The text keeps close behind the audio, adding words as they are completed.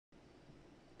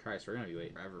Christ, we're gonna be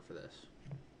waiting forever for this.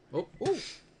 Oh, ooh.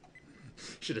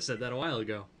 Should have said that a while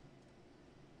ago.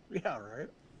 Yeah, right.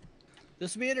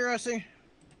 This will be interesting.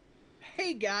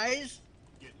 Hey guys.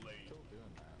 Get laid. Still doing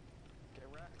that. Get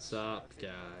wrecked. What's up,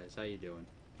 guys? How you doing?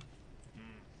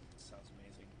 Sounds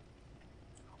amazing.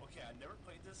 Okay, I never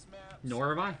played this map. Nor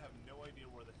have I. I have no idea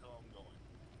where the hell I'm going.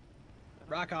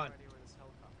 Rock on. I have no idea where this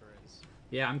helicopter is.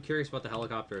 Yeah, I'm curious about the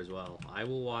helicopter as well. I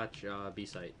will watch B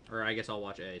site, or I guess I'll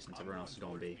watch A since everyone else is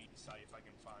going B. Site if I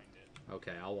can find it.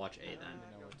 Okay, I'll watch A I then. don't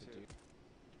even know what to do.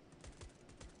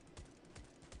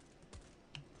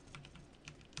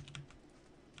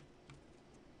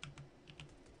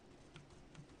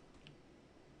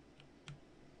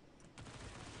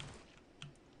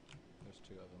 There's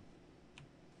two of them.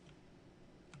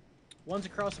 One's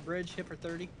across the bridge, hit for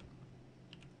 30.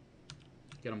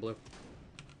 Get him, Blue.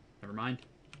 Never mind.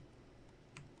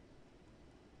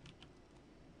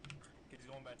 He's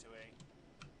going back to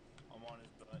A. I'm on his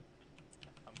butt.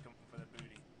 I'm coming for the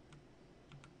booty.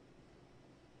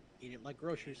 Eat it like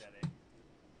groceries. He's at A.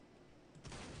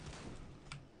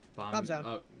 Bombs down.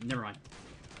 Oh, never mind.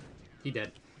 He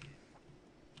dead.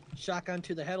 Shotgun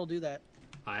to the head will do that.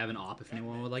 I have an op if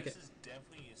anyone would like it. This is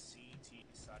definitely a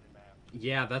CT-sided map.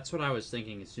 Yeah, that's what I was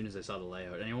thinking as soon as I saw the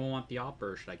layout. Anyone want the op,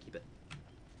 or should I keep it?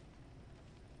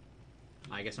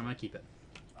 I guess I'm gonna keep it.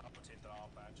 I'll take that off,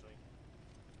 actually.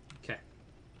 Okay.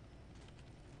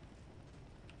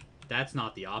 That's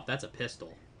not the op, that's a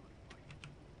pistol.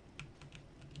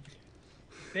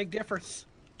 Big difference.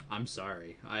 I'm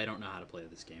sorry. I don't know how to play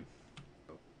this game.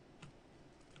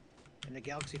 In the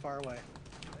galaxy far away.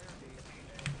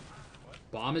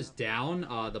 Bomb is down.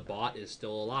 The bot is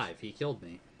still alive. He killed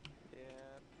me. Yeah.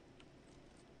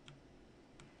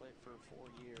 Played for 4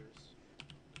 years.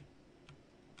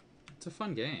 It's a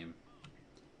fun game.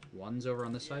 One's over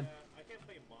on this side. I can't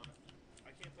play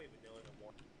vanilla no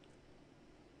more.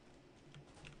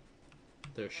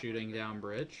 They're shooting down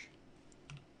bridge.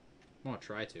 I'm gonna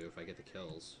try to if I get the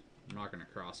kills. I'm not gonna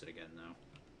cross it again though.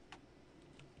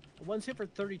 One's hit for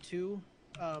 32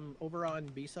 over on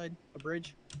B side, a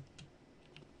bridge.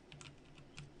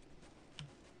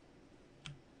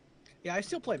 Yeah, I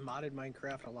still play modded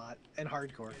Minecraft a lot and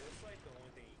hardcore. Yeah, that's like the only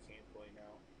thing you can't play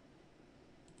now.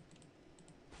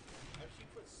 I've actually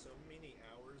put so many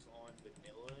hours on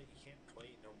vanilla, you can't play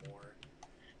it no more.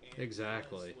 And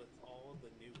Exactly. plus, with all the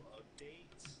new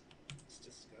updates, it's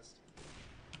disgusting.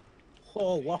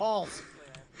 Oh, walls!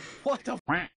 What the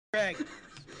frick?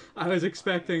 I was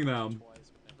expecting them.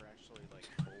 Twice, but never actually like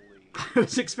fully. I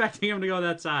was expecting him to go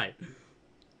that side.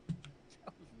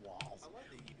 Walls. I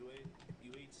like the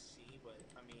UHC, but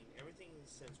I mean, everything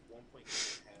since 1.9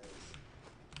 has.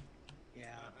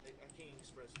 Yeah. I can't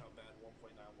express how bad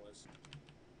 1.9 was.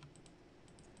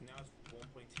 Now it's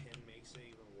 1.10 makes it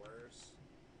even worse.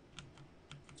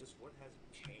 Just what has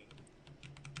changed?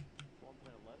 1.11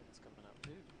 is coming up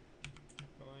too.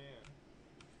 Oh yeah.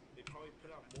 They probably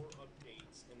put out more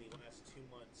updates in the last 2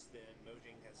 months than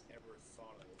Mojang has ever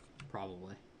thought of.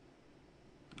 Probably.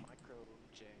 Micro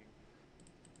Jang.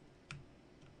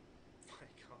 My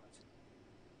god.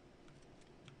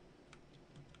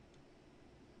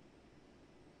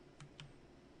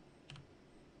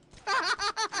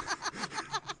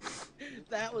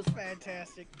 That was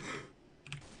fantastic.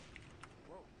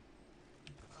 Whoa.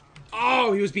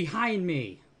 Oh, he was behind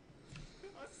me.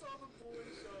 I saw the boy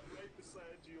shot right beside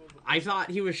you on the I thought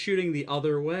he was shooting the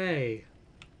other way.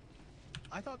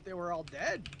 I thought they were all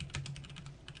dead.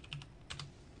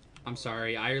 I'm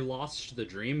sorry, I lost the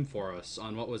dream for us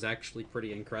on what was actually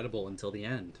pretty incredible until the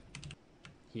end.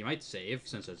 He might save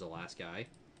since it's the last guy.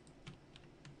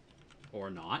 Or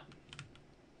not.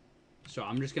 So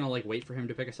I'm just gonna like wait for him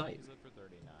to pick a site. He's up for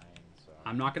 39, so.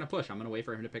 I'm not gonna push, I'm gonna wait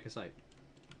for him to pick a site.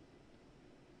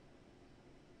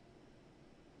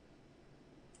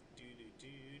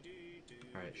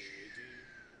 Alright.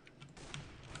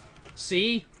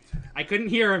 See? I couldn't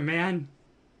hear him, man.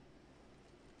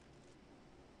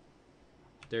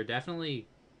 They're definitely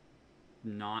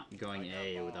not going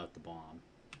A without the bomb.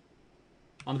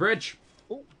 On the bridge!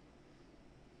 Oh.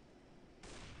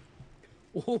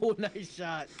 Oh, nice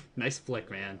shot. Nice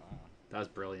flick, man. That was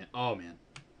brilliant. Oh, man.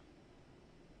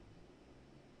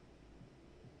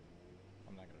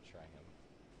 I'm not gonna try him.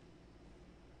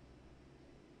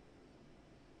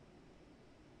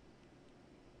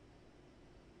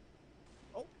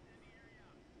 Oh.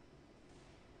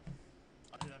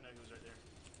 I did not know he was right there.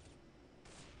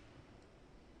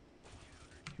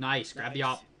 Nice. Grab the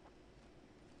Nice. op.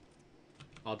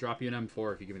 I'll drop you an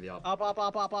M4 if you give me the op. Up, up,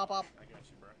 up, up, up, up. I got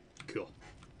you, bro. Cool.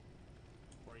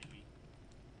 Where you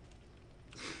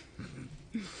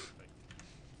be?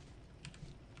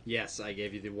 Yes, I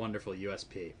gave you the wonderful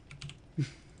USP. Where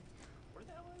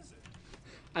the hell is it?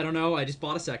 I don't know. I just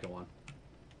bought a second one.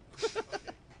 Okay.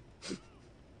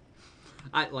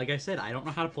 Like I said, I don't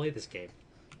know how to play this game.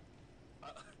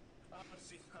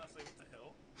 See, I was like, what the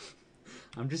hell?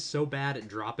 I'm just so bad at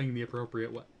dropping the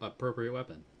appropriate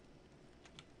weapon.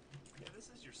 Yeah,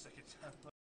 this is your second time.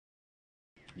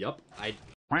 Yup, I.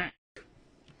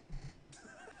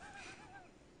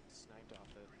 Sniped off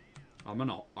it. I'm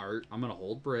gonna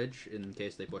hold bridge in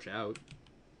case they push out.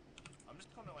 I'm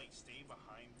just gonna like stay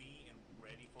behind B and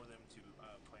ready for them to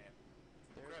plant.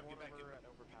 There's Grab, one get back, over get at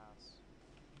overpass.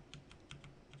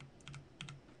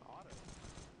 Auto.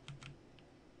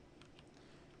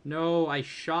 No, I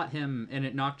shot him and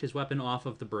it knocked his weapon off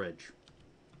of the bridge.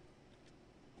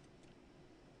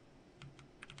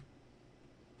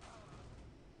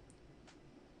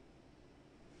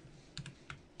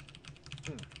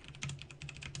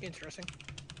 Interesting.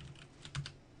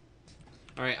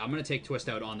 Alright, I'm gonna take Twist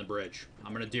out on the bridge.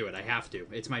 I'm gonna do it. I have to.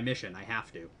 It's my mission. I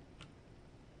have to.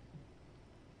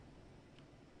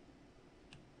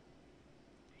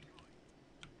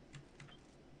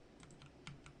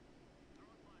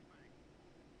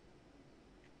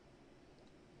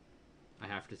 I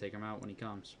have to take him out when he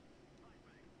comes.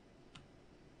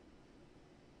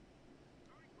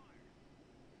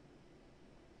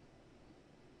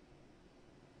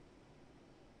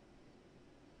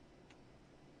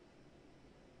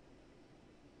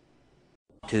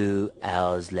 Two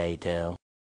hours later.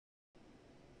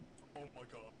 Oh my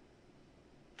god.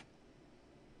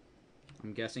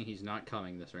 I'm guessing he's not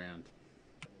coming this round.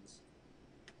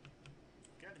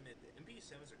 Gotta admit, the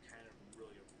MP7s are kind of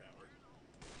really overpowered.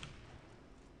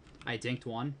 I dinked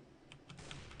one.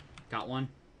 Got one.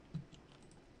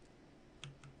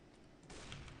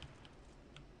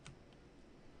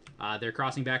 They're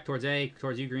crossing back towards A,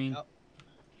 towards you, Green. Yep.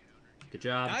 Good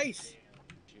job. Nice.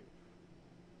 Shoot.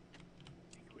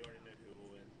 We already know who will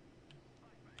win.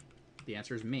 The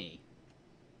answer is me.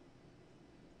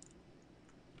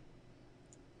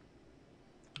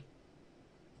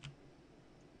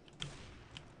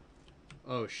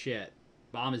 Oh shit.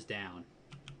 Bomb is down.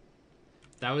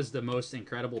 That was the most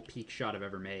incredible peak shot I've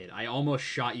ever made. I almost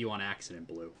shot you on accident,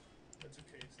 Blue. That's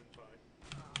okay, Senpai.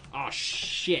 Oh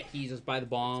shit, he's just by the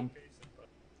bomb. Okay, Senpai.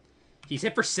 He's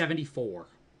hit for 74.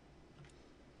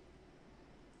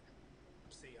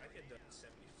 See, I could have done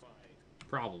 75.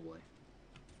 Probably.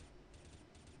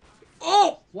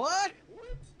 Oh! What?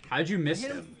 What? How'd you miss I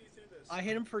hit him? him. I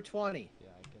hit him for 20. Yeah,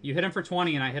 I can. You hit him for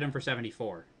 20 and I hit him for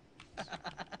 74.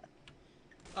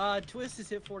 Twist is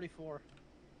hit 44.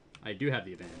 I do have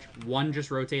the advantage. One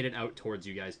just rotated out towards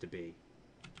you guys to B.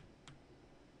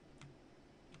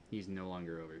 He's no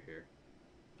longer over here.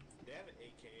 They have an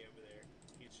AK over there.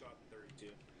 He shot 32.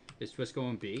 Is Twist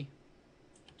going B?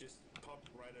 Just popped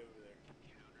right over there.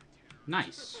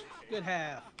 Nice. Good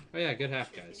half. Oh yeah, good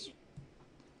half, guys.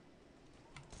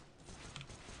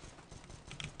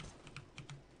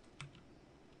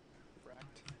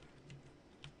 Wrecked.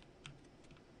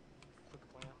 Quick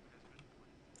plant.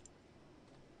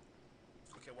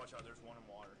 Okay, watch out. There's one in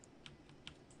water.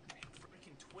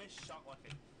 Freaking Twist shot like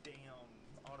a damn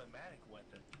automatic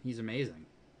weapon. He's amazing.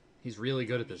 He's really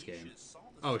good at this You game. should've saw this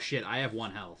Oh shot. shit, I have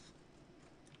 1 health.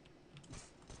 You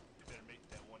better make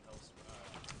that one health.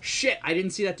 Shit, I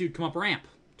didn't see that dude come up ramp.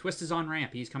 Twist is on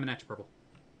ramp. He's coming at you, Purple.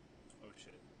 Oh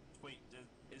shit. Wait,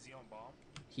 is he on bomb?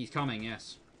 He's coming,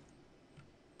 yes.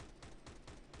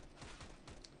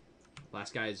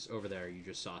 Last guy's over there. You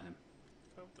just saw him.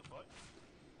 What the fuck?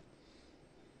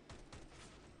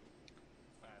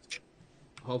 That's good.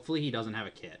 Hopefully he doesn't have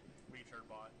a kit. Return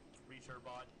bot. Return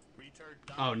bot. Return.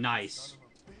 Oh, nice.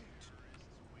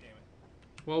 Damn it.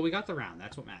 Well, we got the round.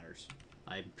 That's what matters.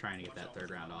 I'm trying to get that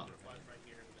third round off. Flash right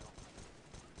here in the middle.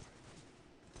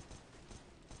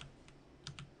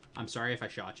 I'm sorry if I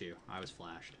shot you. I was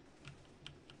flashed.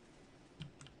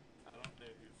 I don't know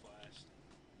who flashed.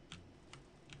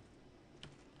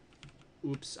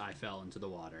 Oops, I fell into the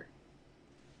water.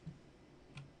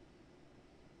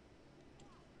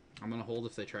 I'm gonna hold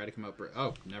if they try to come up.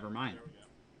 Oh, never mind. There we go.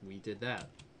 We did that.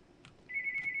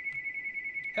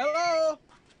 Hello.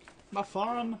 My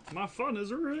fun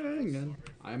is ringing.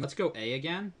 Let's go A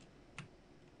again.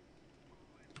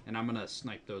 And I'm gonna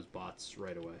snipe those bots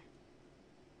right away.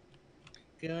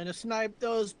 Gonna snipe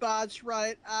those bots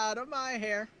right out of my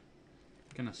hair.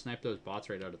 Gonna snipe those bots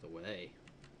right out of the way.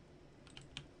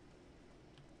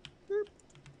 Boop.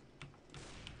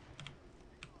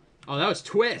 Oh, that was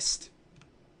Twist.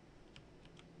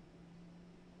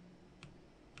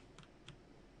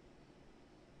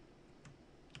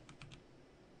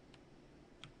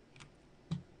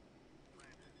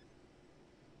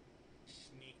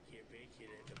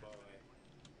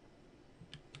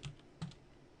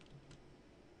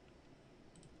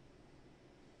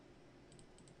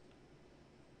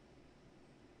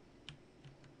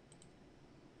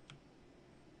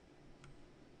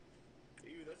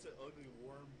 such an ugly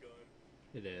worm gun.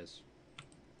 It is.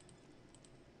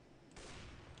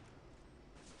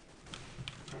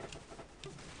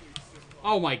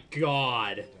 Oh my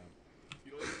god.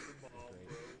 You don't see the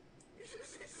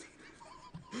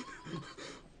bomb,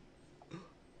 bro.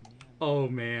 Oh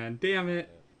man, damn it.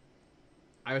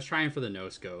 I was trying for the no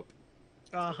scope.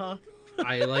 Uh-huh.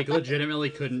 I like legitimately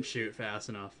couldn't shoot fast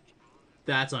enough.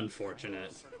 That's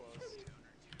unfortunate. So close.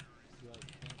 You like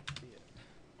can't see it.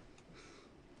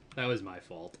 That was my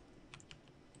fault.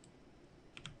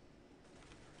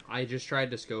 I just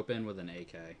tried to scope in with an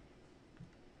AK.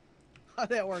 How'd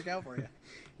that work out for you?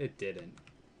 It didn't.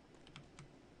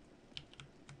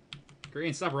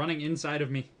 Green, stop running inside of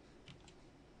me.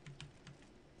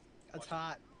 That's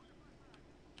hot.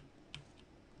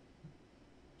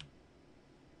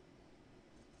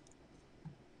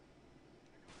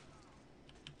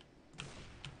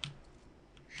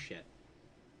 Shit.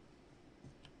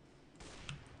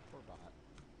 Poor bot.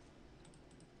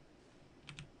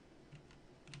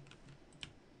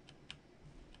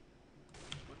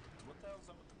 What the hell's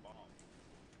up with the bomb?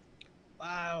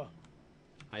 Wow.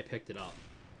 I picked it up.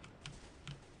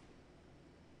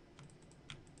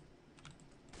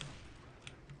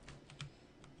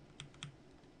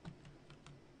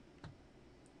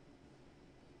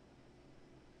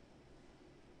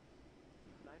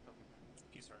 Knife him.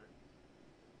 He's hurt.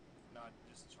 Not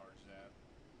discharge that.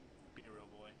 Be a real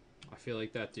boy. I feel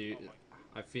like that dude. Oh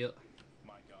I feel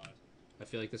my god.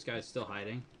 like this guy's still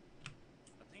hiding.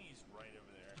 I think he's right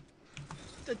over there.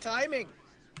 The timing.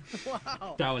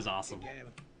 Wow. That was awesome. Good game.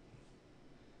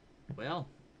 Well,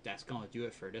 that's gonna do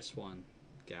it for this one,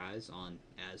 guys, on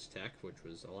Aztek, which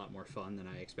was a lot more fun than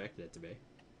I expected it to be.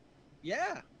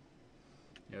 Yeah.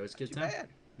 It was a good Too time. bad.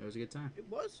 It was a good time. It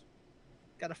was.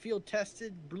 Got a field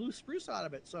tested blue spruce out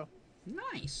of it, so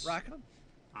Nice. rock on.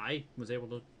 I was able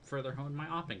to further hone my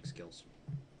opping skills.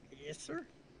 Yes, sir.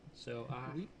 So,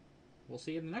 we'll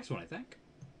see you in the next one, I think.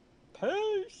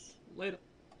 Peace. Later.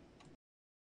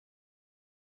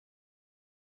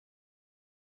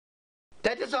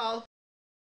 That is all.